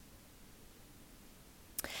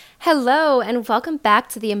Hello, and welcome back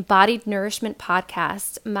to the Embodied Nourishment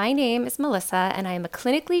Podcast. My name is Melissa, and I am a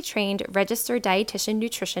clinically trained registered dietitian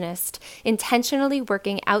nutritionist, intentionally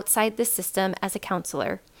working outside the system as a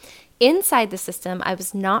counselor. Inside the system, I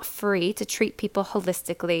was not free to treat people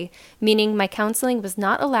holistically, meaning my counseling was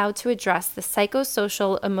not allowed to address the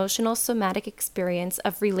psychosocial, emotional, somatic experience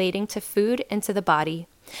of relating to food and to the body.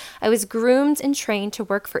 I was groomed and trained to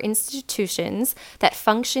work for institutions that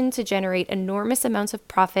function to generate enormous amounts of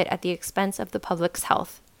profit at the expense of the public's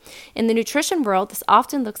health. In the nutrition world, this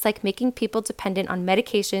often looks like making people dependent on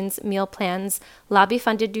medications, meal plans,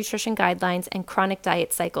 lobby-funded nutrition guidelines, and chronic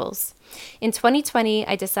diet cycles. In 2020,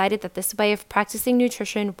 I decided that this way of practicing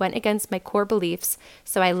nutrition went against my core beliefs,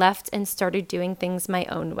 so I left and started doing things my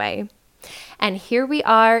own way. And here we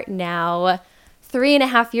are now,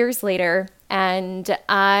 3.5 years later, and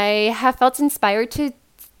I have felt inspired to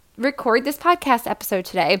record this podcast episode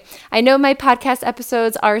today. I know my podcast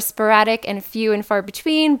episodes are sporadic and few and far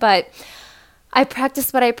between, but I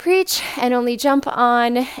practice what I preach and only jump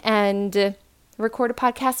on and record a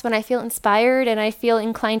podcast when I feel inspired and I feel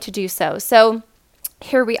inclined to do so. So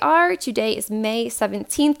here we are. Today is May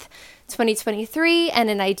 17th, 2023, and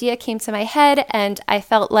an idea came to my head and I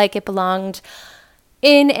felt like it belonged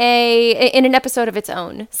in an episode of its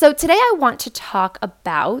own. So today I want to talk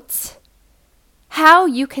about how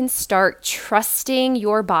you can start trusting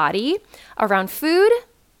your body around food.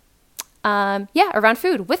 Around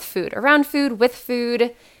food, with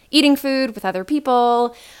food, eating food with other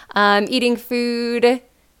people, eating food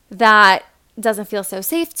that doesn't feel so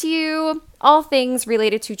safe to you, all things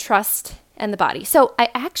related to trust and the body. So I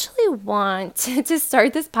actually want to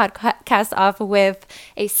start this podcast off with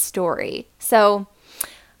a story. So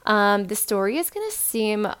the story is going to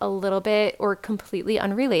seem a little bit or completely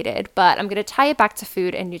unrelated, but I'm going to tie it back to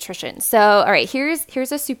food and nutrition. So, all right,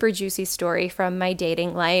 here's a super juicy story from my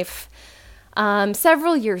dating life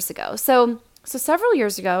several years ago. So several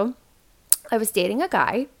years ago, I was dating a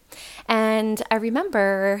guy, and I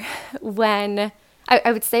remember when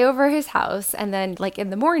I would stay over his house, and then like in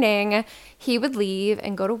the morning, he would leave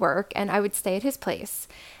and go to work, and I would stay at his place.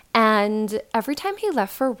 And every time he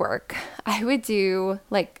left for work, I would do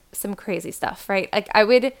like some crazy stuff, right? Like I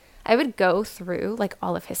would go through like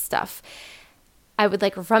all of his stuff. I would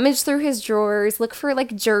like rummage through his drawers, look for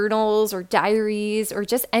like journals or diaries or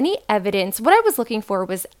just any evidence. What I was looking for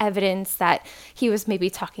was evidence that he was maybe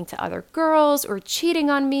talking to other girls or cheating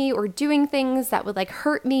on me or doing things that would like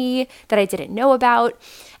hurt me that I didn't know about.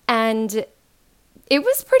 And it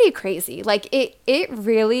was pretty crazy. Like it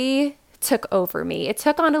really took over me. It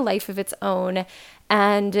took on a life of its own.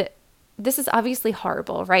 And this is obviously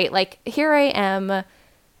horrible, right? Like here I am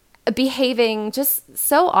behaving just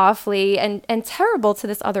so awfully and terrible to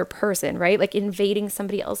this other person, right? Like invading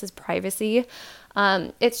somebody else's privacy.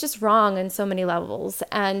 It's just wrong on so many levels.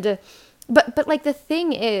 And, but like the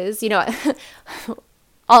thing is,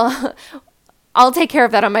 I'll take care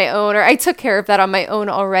of that on my own, or I took care of that on my own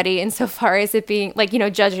already insofar as it being like,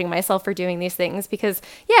 judging myself for doing these things because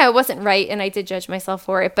it wasn't right. And I did judge myself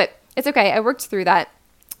for it, but it's okay. I worked through that.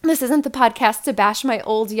 This isn't the podcast to bash my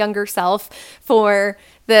old younger self for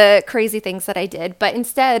the crazy things that I did, but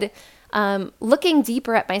instead, looking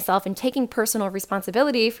deeper at myself and taking personal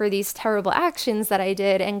responsibility for these terrible actions that I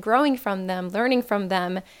did and growing from them, learning from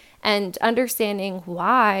them, and understanding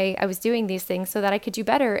why I was doing these things so that I could do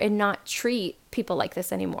better and not treat people like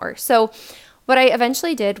this anymore. So what I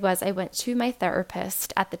eventually did was I went to my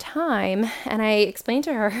therapist at the time and I explained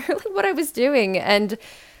to her what I was doing. And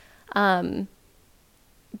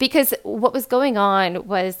because what was going on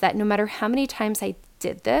was that no matter how many times I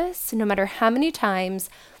did this, no matter how many times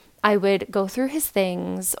I would go through his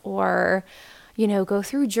things or, go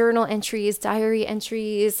through journal entries, diary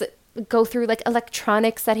entries, go through like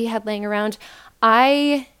electronics that he had laying around,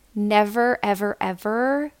 I never, ever,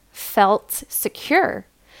 ever felt secure.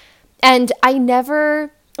 And I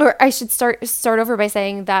never, or I should start over by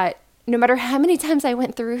saying that no matter how many times I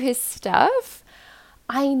went through his stuff,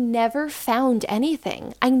 I never found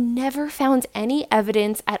anything. I never found any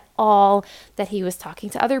evidence at all that he was talking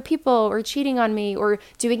to other people or cheating on me or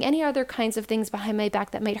doing any other kinds of things behind my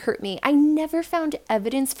back that might hurt me. I never found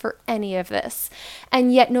evidence for any of this.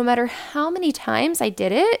 And yet, no matter how many times I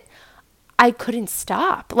did it, I couldn't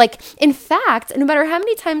stop. Like, in fact, no matter how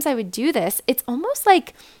many times I would do this, it's almost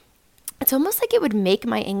like it would make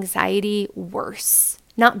my anxiety worse,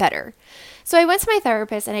 not better. So I went to my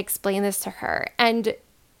therapist and I explained this to her, and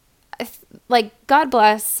like, God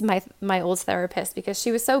bless my old therapist because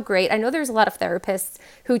she was so great. I know there's a lot of therapists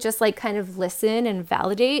who just like kind of listen and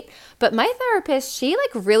validate, but my therapist, she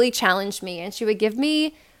like really challenged me and she would give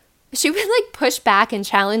me she would like push back and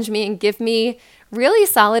challenge me and give me really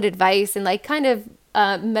solid advice and like kind of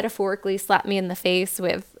metaphorically slap me in the face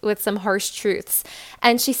with some harsh truths.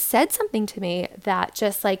 And she said something to me that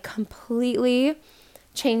just like completely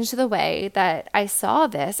changed the way that I saw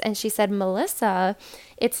this. And she said, Melissa,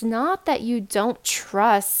 it's not that you don't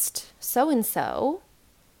trust so-and-so.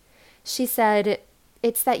 She said,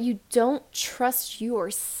 it's that you don't trust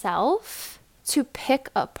yourself to pick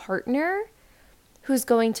a partner who's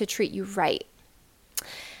going to treat you right.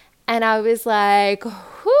 And I was like,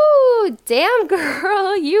 whoo, damn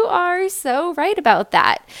girl, you are so right about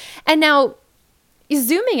that. And now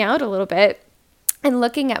zooming out a little bit and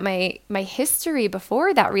looking at my history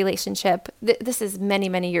before that relationship, this is many,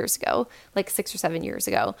 many years ago, like 6 or 7 years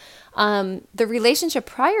ago. The relationship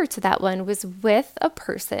prior to that one was with a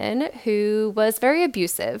person who was very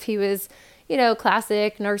abusive. He was,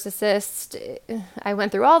 classic narcissist. I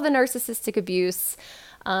went through all the narcissistic abuse.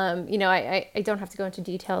 I don't have to go into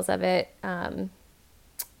details of it.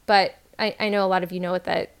 But I know a lot of you know what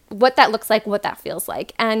that looks like, what that feels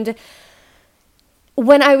like. And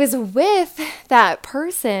when I was with that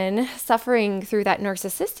person suffering through that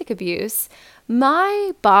narcissistic abuse,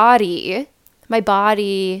 my body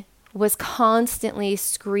was constantly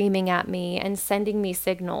screaming at me and sending me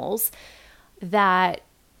signals that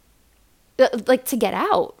like to get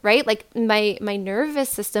out, right? Like my nervous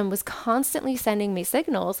system was constantly sending me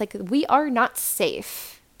signals like we are not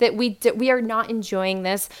safe, that we are not enjoying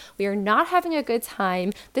this. We are not having a good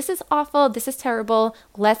time. This is awful. This is terrible.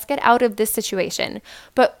 Let's get out of this situation.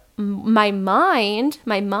 But my mind,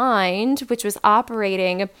 which was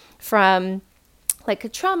operating from like a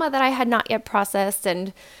trauma that I had not yet processed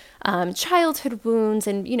and childhood wounds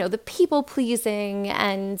and, the people pleasing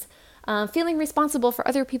and feeling responsible for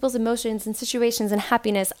other people's emotions and situations and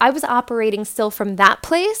happiness. I was operating still from that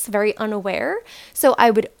place, very unaware. So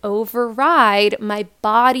I would override my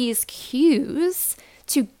body's cues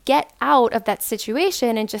to get out of that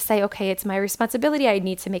situation and just say, okay, it's my responsibility. I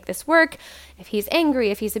need to make this work. If he's angry,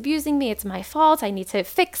 if he's abusing me, it's my fault. I need to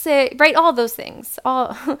fix it, right? All those things,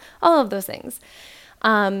 all of those things.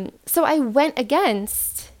 So I went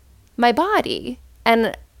against my body,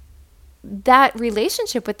 and that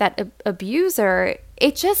relationship with that abuser,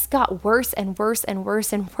 it just got worse and worse and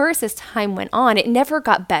worse and worse as time went on. It never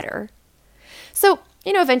got better. So,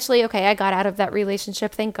 eventually, okay, I got out of that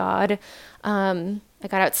relationship, thank God. I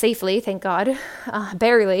got out safely, thank God.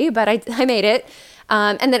 Barely, but I made it.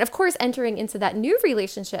 And then, of course, entering into that new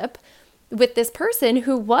relationship with this person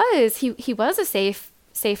who was, he was a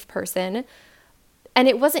safe person. And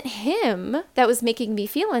it wasn't him that was making me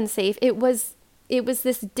feel unsafe. It was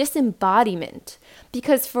this disembodiment,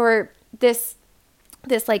 because for this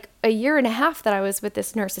like a year and a half that I was with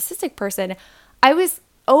this narcissistic person, I was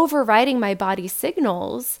overriding my body's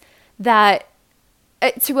signals that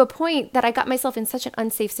to a point that I got myself in such an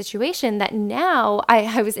unsafe situation that now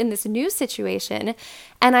I was in this new situation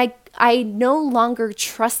and I no longer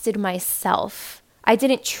trusted myself. I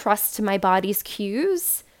didn't trust my body's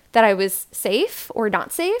cues that I was safe or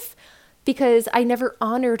not safe because I never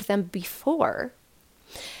honored them before.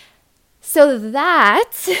 So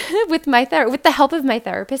that, with the help of my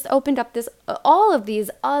therapist, opened up all of these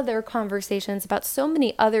other conversations about so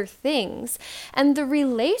many other things. And the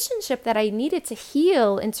relationship that I needed to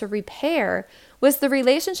heal and to repair was the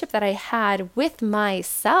relationship that I had with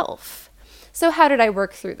myself. So how did I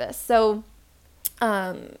work through this? So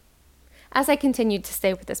as I continued to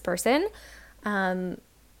stay with this person,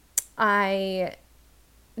 I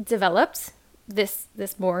developed this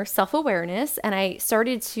more self-awareness, and I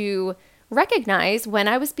started to recognize when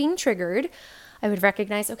I was being triggered. I would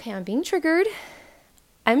recognize, okay, I'm being triggered.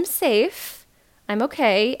 I'm safe. I'm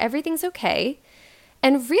okay. Everything's okay.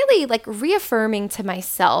 And really like reaffirming to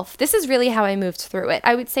myself, this is really how I moved through it.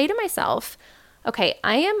 I would say to myself, okay,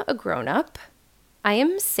 I am a grown-up. I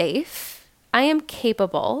am safe. I am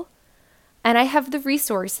capable. And I have the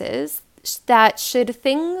resources that should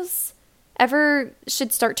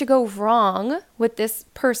start to go wrong with this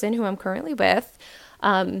person who I'm currently with,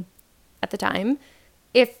 at the time,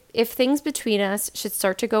 if things between us should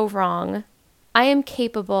start to go wrong, I am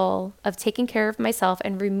capable of taking care of myself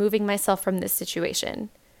and removing myself from this situation.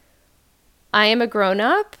 I am a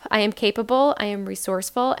grown-up, I am capable, I am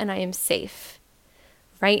resourceful, and I am safe.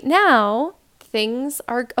 Right now, things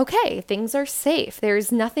are okay. Things are safe. There's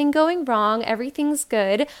nothing going wrong. Everything's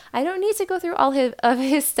good. I don't need to go through all of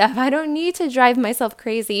his stuff. I don't need to drive myself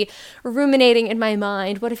crazy, ruminating in my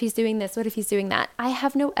mind. What if he's doing this? What if he's doing that? I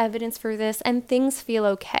have no evidence for this, and things feel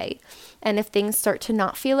okay. And if things start to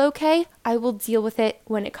not feel okay, I will deal with it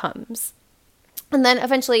when it comes. And then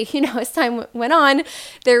eventually, as time went on,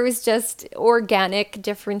 there was just organic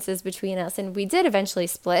differences between us. And we did eventually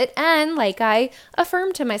split. And like I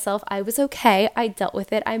affirmed to myself, I was okay. I dealt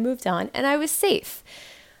with it. I moved on and I was safe.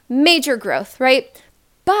 Major growth, right?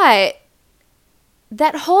 But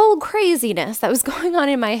that whole craziness that was going on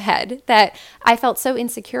in my head that I felt so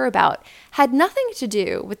insecure about had nothing to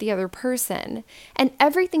do with the other person and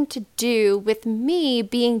everything to do with me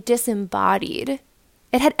being disembodied.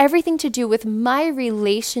 It had everything to do with my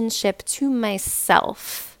relationship to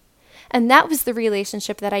myself. And that was the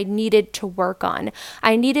relationship that I needed to work on.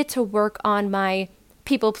 I needed to work on my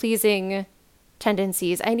people-pleasing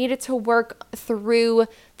tendencies. I needed to work through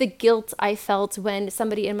the guilt I felt when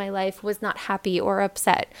somebody in my life was not happy or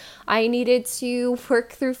upset. I needed to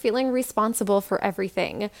work through feeling responsible for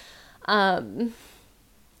everything.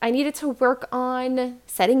 I needed to work on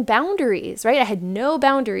setting boundaries, right? I had no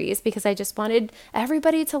boundaries because I just wanted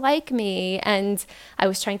everybody to like me, and I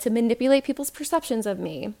was trying to manipulate people's perceptions of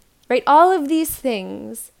me, right? All of these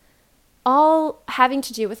things, all having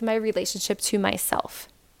to do with my relationship to myself.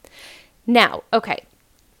 Now, okay,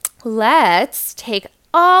 let's take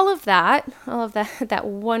all of that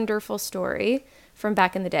wonderful story from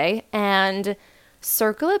back in the day and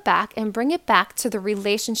circle it back and bring it back to the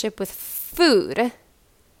relationship with food.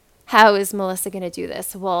 How is Melissa going to do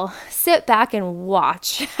this? Well, sit back and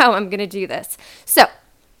watch how I'm going to do this. So,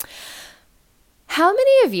 how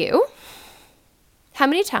many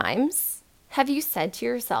times have you said to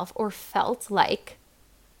yourself or felt like,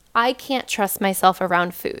 I can't trust myself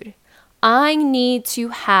around food? I need to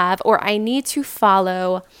have, or I need to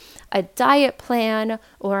follow a diet plan,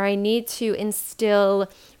 or I need to instill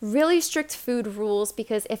really strict food rules,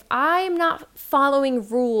 because if I'm not following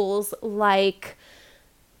rules like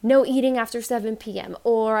no eating after 7 p.m.,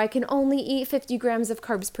 or I can only eat 50 grams of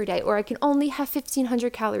carbs per day, or I can only have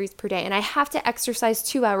 1,500 calories per day, and I have to exercise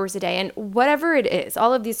 2 hours a day, and whatever it is,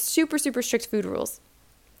 all of these super, super strict food rules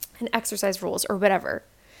and exercise rules or whatever.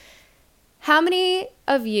 How many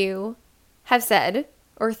of you have said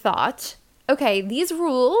or thought, okay, these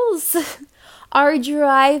rules are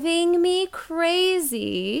driving me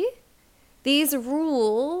crazy. These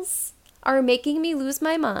rules are making me lose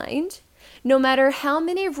my mind. No matter how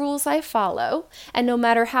many rules I follow, and no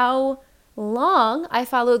matter how long I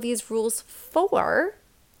follow these rules for,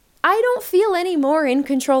 I don't feel any more in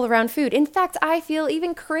control around food. In fact, I feel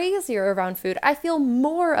even crazier around food. I feel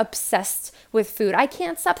more obsessed with food. I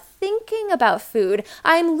can't stop thinking about food.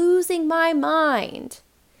 I'm losing my mind.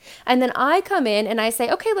 And then I come in and I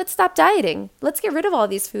say, okay, let's stop dieting. Let's get rid of all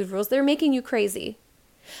these food rules. They're making you crazy.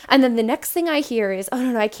 And then the next thing I hear is, oh,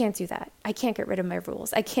 no, I can't do that. I can't get rid of my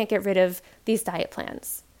rules. I can't get rid of these diet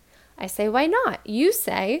plans. I say, why not? You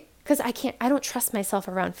say, because I don't trust myself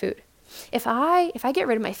around food. If I get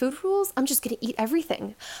rid of my food rules, I'm just going to eat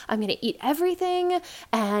everything. I'm going to eat everything,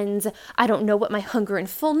 and I don't know what my hunger and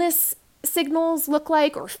fullness signals look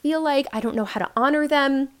like or feel like. I don't know how to honor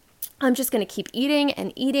them. I'm just going to keep eating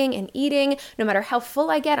and eating and eating. No matter how full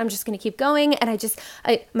I get, I'm just going to keep going. And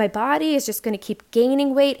my body is just going to keep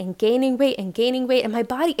gaining weight and gaining weight and gaining weight. And my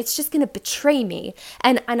body, it's just going to betray me.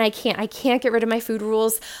 And I can't get rid of my food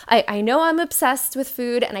rules. I know I'm obsessed with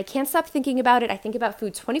food and I can't stop thinking about it. I think about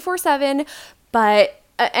food 24/7, but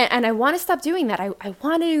and I want to stop doing that. I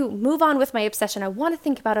want to move on with my obsession. I want to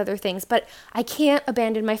think about other things, but I can't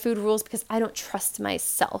abandon my food rules because I don't trust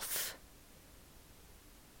myself.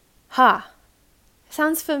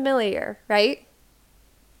 Sounds familiar, right?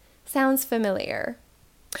 Sounds familiar.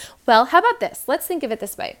 Well, how about this? Let's think of it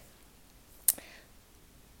this way.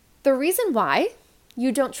 The reason why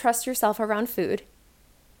you don't trust yourself around food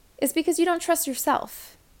is because you don't trust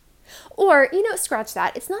yourself. Or, scratch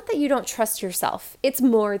that. It's not that you don't trust yourself. It's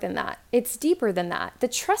more than that. It's deeper than that. The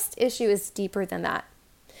trust issue is deeper than that.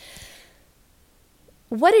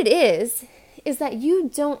 What it is that you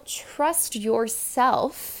don't trust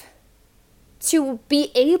yourself to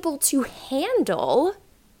be able to handle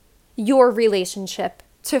your relationship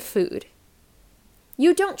to food.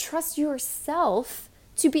 You don't trust yourself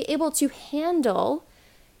to be able to handle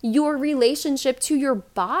your relationship to your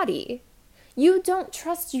body. You don't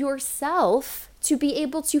trust yourself to be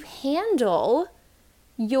able to handle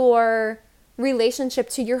your relationship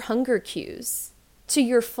to your hunger cues, to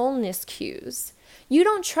your fullness cues. You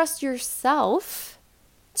don't trust yourself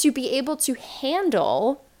to be able to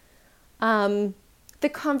handle the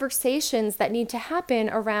conversations that need to happen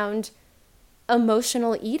around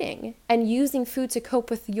emotional eating and using food to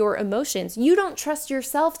cope with your emotions. You don't trust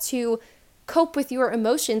yourself to cope with your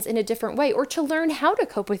emotions in a different way or to learn how to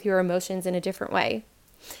cope with your emotions in a different way.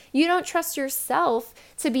 You don't trust yourself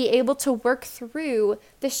to be able to work through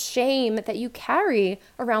the shame that you carry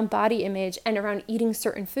around body image and around eating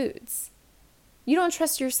certain foods. You don't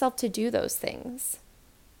trust yourself to do those things.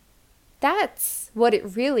 That's what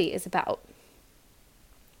it really is about.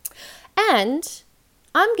 And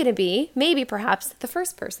I'm going to be, maybe perhaps, the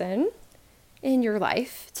first person in your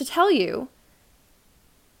life to tell you,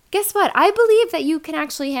 guess what? I believe that you can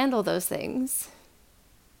actually handle those things.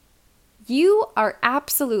 You are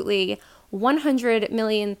absolutely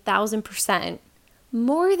 100,000,000%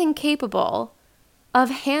 more than capable of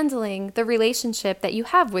handling the relationship that you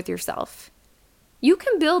have with yourself. You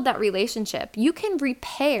can build that relationship. You can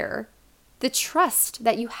repair the trust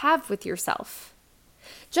that you have with yourself.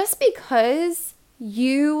 Just because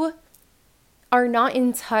you are not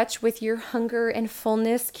in touch with your hunger and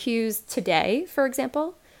fullness cues today, for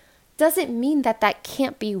example, doesn't mean that that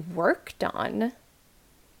can't be worked on.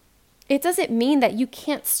 It doesn't mean that you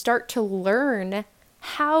can't start to learn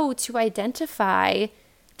how to identify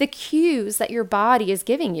the cues that your body is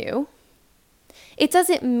giving you. It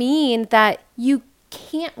doesn't mean that you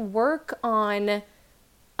can't work on,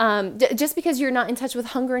 just because you're not in touch with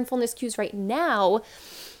hunger and fullness cues right now,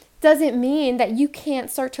 doesn't mean that you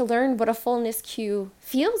can't start to learn what a fullness cue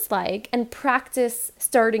feels like and practice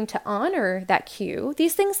starting to honor that cue.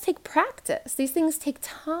 These things take practice. These things take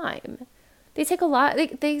time. They take a lot.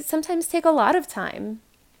 They sometimes take a lot of time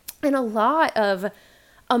and a lot of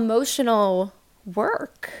emotional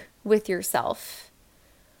work with yourself,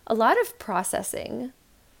 a lot of processing.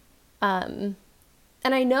 And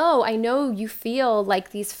I know you feel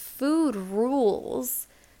like these food rules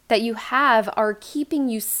that you have are keeping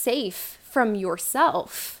you safe from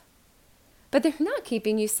yourself. But they're not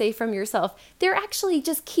keeping you safe from yourself. They're actually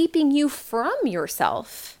just keeping you from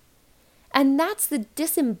yourself. And that's the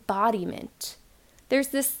disembodiment. There's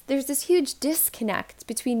this huge disconnect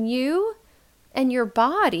between you and your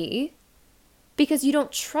body because you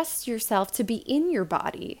don't trust yourself to be in your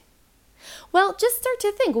body. Well, just start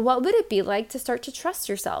to think, what would it be like to start to trust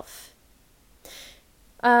yourself?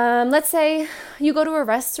 Let's say you go to a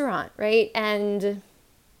restaurant, right? And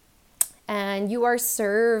you are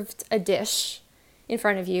served a dish in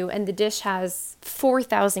front of you, and the dish has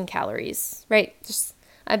 4,000 calories, right? Just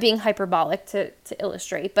I'm being hyperbolic to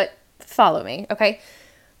illustrate, but follow me, okay?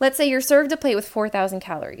 Let's say you're served a plate with 4,000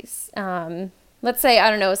 calories. Let's say, I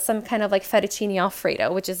don't know, some kind of like fettuccine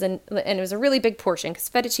Alfredo, and it was a really big portion because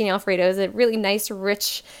fettuccine Alfredo is a really nice,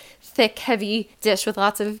 rich, thick, heavy dish with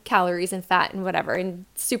lots of calories and fat and whatever, and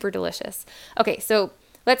super delicious. Okay, so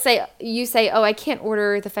let's say you say, oh, I can't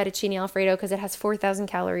order the fettuccine Alfredo because it has 4,000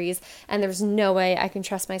 calories and there's no way I can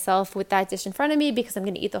trust myself with that dish in front of me because I'm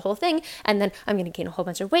going to eat the whole thing and then I'm going to gain a whole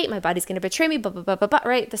bunch of weight. My body's going to betray me, blah, blah, blah, blah, blah,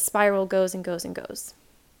 right? The spiral goes and goes and goes.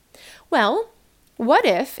 Well, what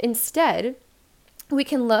if instead we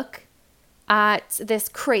can look at this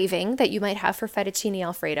craving that you might have for fettuccine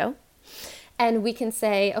Alfredo, and we can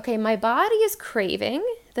say, okay, my body is craving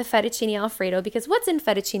the fettuccine Alfredo because what's in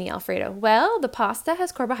fettuccine Alfredo? Well, the pasta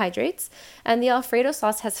has carbohydrates and the Alfredo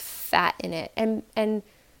sauce has fat in it. And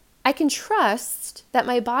I can trust that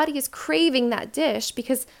my body is craving that dish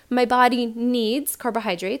because my body needs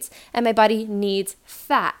carbohydrates and my body needs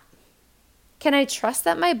fat. Can I trust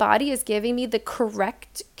that my body is giving me the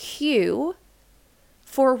correct cue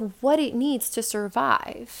for what it needs to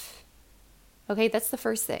survive? Okay, that's the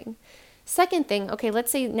first thing. Second thing, okay,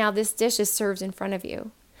 let's say now this dish is served in front of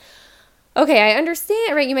you. Okay, I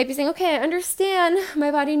understand, right? You might be saying, okay, I understand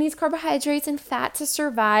my body needs carbohydrates and fat to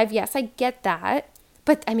survive. Yes, I get that.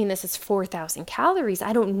 But I mean, this is 4,000 calories.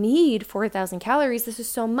 I don't need 4,000 calories. This is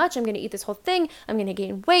so much. I'm going to eat this whole thing. I'm going to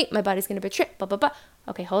gain weight. My body's going to betray, blah, blah, blah.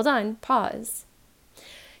 Okay, hold on, pause.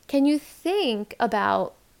 Can you think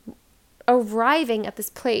about arriving at this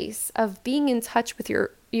place of being in touch with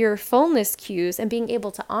your fullness cues and being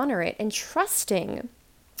able to honor it and trusting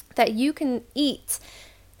that you can eat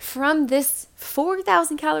from this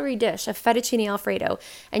 4,000 calorie dish of fettuccine Alfredo,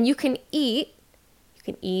 and you can eat,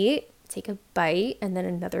 take a bite and then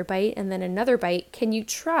another bite and then another bite. Can you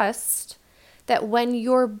trust that when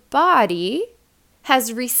your body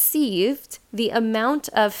has received the amount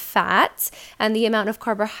of fat and the amount of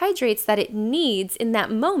carbohydrates that it needs in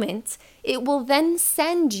that moment, it will then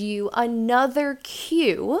send you another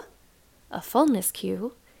cue, a fullness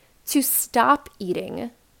cue, to stop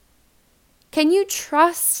eating? Can you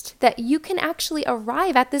trust that you can actually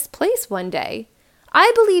arrive at this place one day?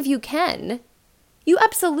 I believe you can. You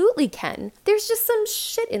absolutely can. There's just some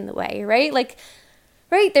shit in the way, right? Like,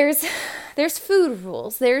 right? There's food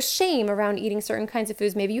rules. There's shame around eating certain kinds of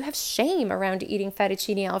foods. Maybe you have shame around eating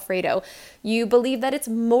fettuccine alfredo. You believe that it's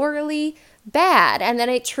morally bad, and then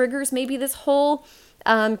it triggers maybe this whole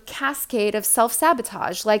cascade of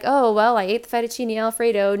self-sabotage. Like, oh, well, I ate the fettuccine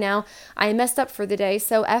alfredo. Now I messed up for the day,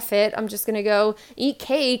 so F it. I'm just going to go eat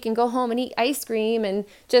cake and go home and eat ice cream and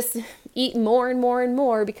just eat more and more and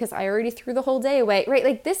more because I already threw the whole day away, right?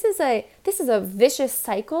 Like this is a vicious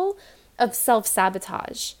cycle of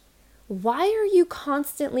self-sabotage. Why are you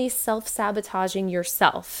constantly self-sabotaging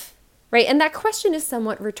yourself? Right? And that question is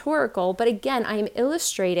somewhat rhetorical, but again, I am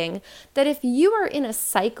illustrating that if you are in a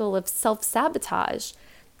cycle of self-sabotage,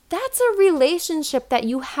 that's a relationship that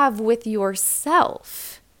you have with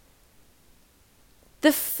yourself.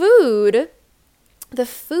 The food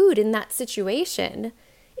in that situation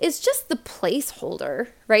is just the placeholder,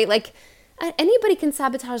 right? Like anybody can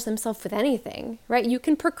sabotage themselves with anything, right? You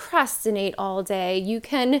can procrastinate all day. You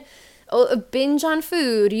can binge on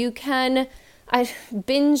food. You can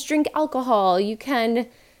binge drink alcohol. You can,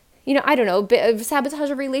 I don't know, sabotage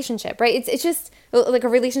a relationship, right? It's just like a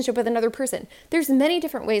relationship with another person. There's many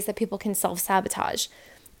different ways that people can self-sabotage.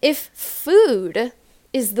 If food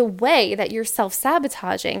is the way that you're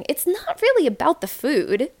self-sabotaging, it's not really about the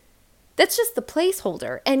food. That's just the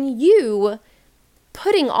placeholder. And you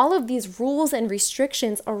putting all of these rules and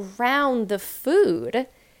restrictions around the food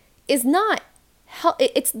is not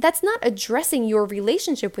that's not addressing your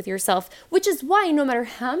relationship with yourself, which is why no matter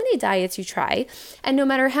how many diets you try and no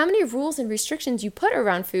matter how many rules and restrictions you put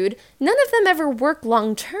around food, none of them ever work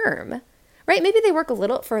long term, right? Maybe they work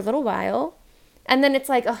for a little while, and then it's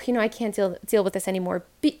like, oh, I can't deal with this anymore.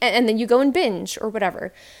 And then you go and binge or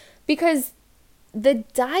whatever. Because the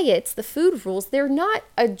diets, the food rules, they're not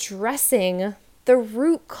addressing the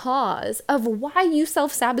root cause of why you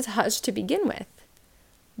self-sabotage to begin with.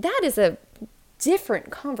 That is a different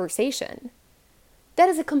conversation. That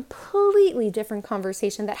is a completely different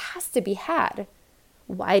conversation that has to be had.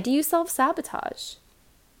 Why do you self-sabotage?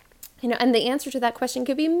 And the answer to that question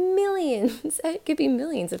could be millions. It could be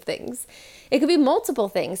millions of things. It could be multiple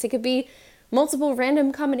things. It could be multiple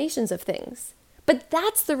random combinations of things. But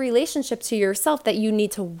that's the relationship to yourself that you need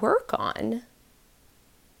to work on.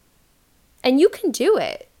 And you can do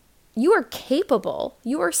it. You are capable.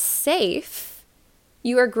 You are safe.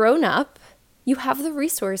 You are grown up. You have the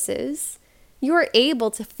resources. You are able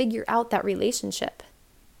to figure out that relationship.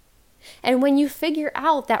 And when you figure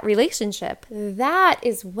out that relationship, that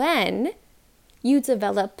is when you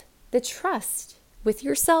develop the trust with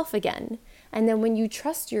yourself again. And then when you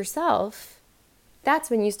trust yourself, that's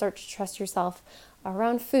when you start to trust yourself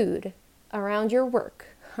around food, around your work,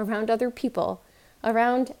 around other people,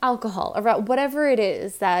 around alcohol, around whatever it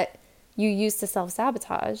is that you use to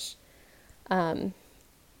self-sabotage.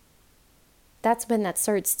 That's when that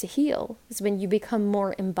starts to heal, is when you become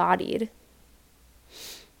more embodied.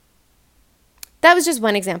 That was just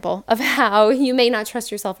one example of how you may not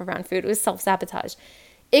trust yourself around food. It was self-sabotage.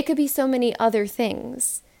 It could be so many other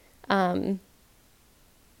things. There's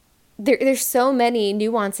so many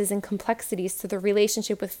nuances and complexities to the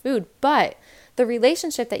relationship with food, but the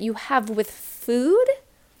relationship that you have with food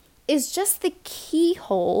is just the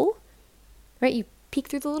keyhole, right? You peek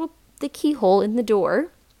through the keyhole in the door.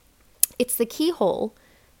 It's the keyhole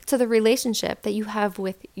to the relationship that you have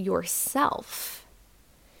with yourself.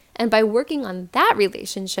 And by working on that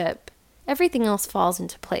relationship, everything else falls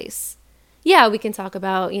into place. Yeah, we can talk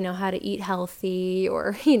about, how to eat healthy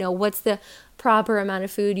or, what's the proper amount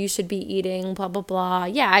of food you should be eating, blah, blah, blah.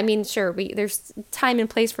 Yeah, I mean, sure, there's time and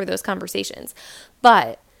place for those conversations.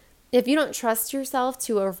 But if you don't trust yourself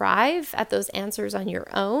to arrive at those answers on your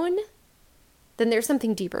own, then there's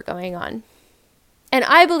something deeper going on. And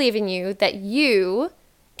I believe in you that you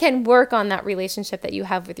can work on that relationship that you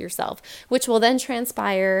have with yourself, which will then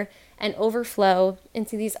transpire and overflow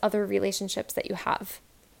into these other relationships that you have.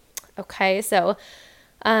 Okay, so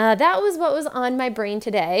that was what was on my brain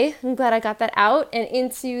today. I'm glad I got that out and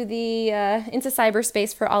into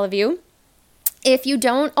cyberspace for all of you. If you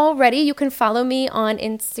don't already, you can follow me on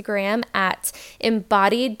Instagram at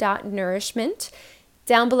embodied.nourishment.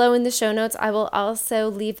 Down below in the show notes, I will also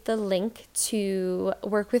leave the link to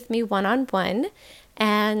work with me one-on-one.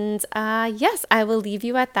 And yes, I will leave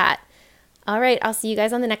you at that. All right, I'll see you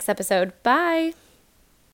guys on the next episode. Bye.